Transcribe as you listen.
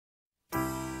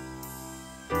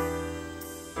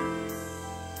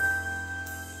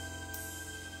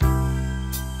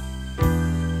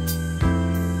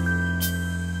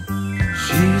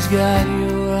got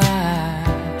your eyes,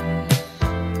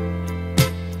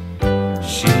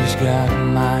 she's got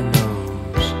my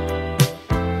nose.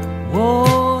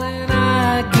 Whoa, and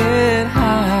I get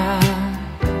high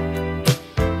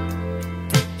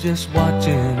just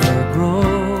watching her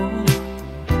grow.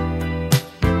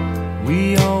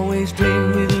 We always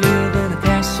dreamed we'd live in a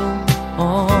castle,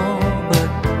 oh, but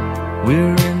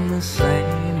we're in the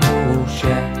same old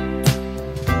shack.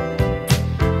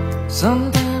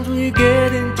 Sometimes we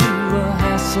get into a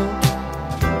hassle,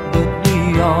 but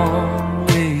we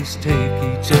always take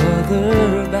each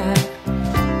other back.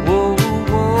 Whoa,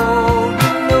 whoa,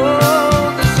 you know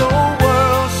this whole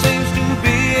world seems to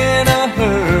be in a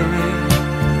hurry,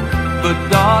 but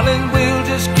darling, we'll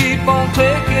just keep on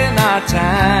taking our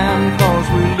time, 'cause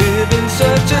we live in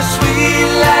such a sweet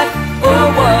life. Oh,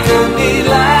 what a neat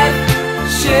life,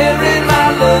 sharing my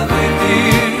love with you.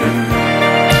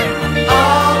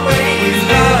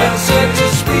 Such a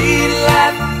sweet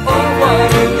life, oh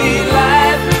what a neat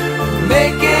life,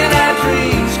 making our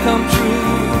dreams come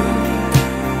true.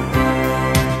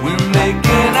 We're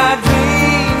making our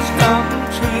dreams come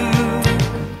true.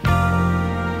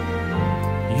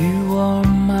 You are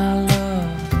my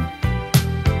love,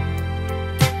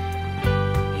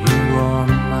 you are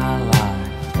my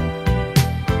life.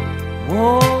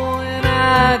 Whoa, and I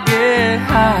get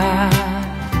high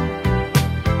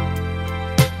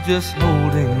just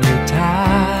holding you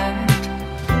tight.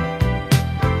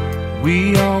 We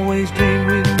always dreamed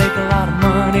we'd make a lot of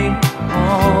money,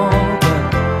 oh, but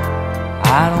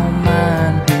I don't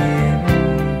mind being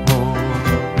poor.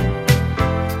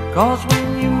 'Cause when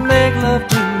you make love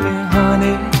to me,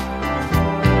 honey,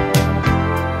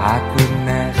 I couldn't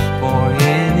ask for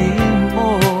any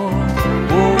more.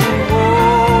 Oh,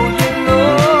 oh, you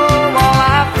know all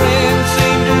our friends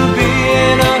seem to be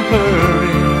in a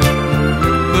hurry,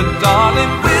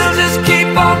 darling, we'll just keep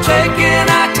on taking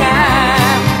our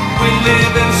time. We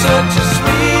live in such a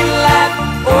sweet life,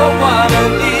 oh what a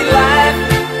neat life,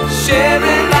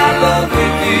 sharing our love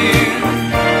with you.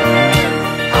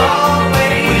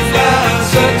 Always we live in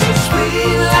such a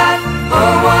sweet life,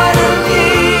 oh what a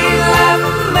neat life,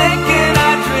 making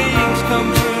our dreams come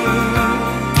true.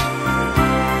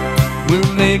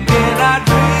 We're making our dreams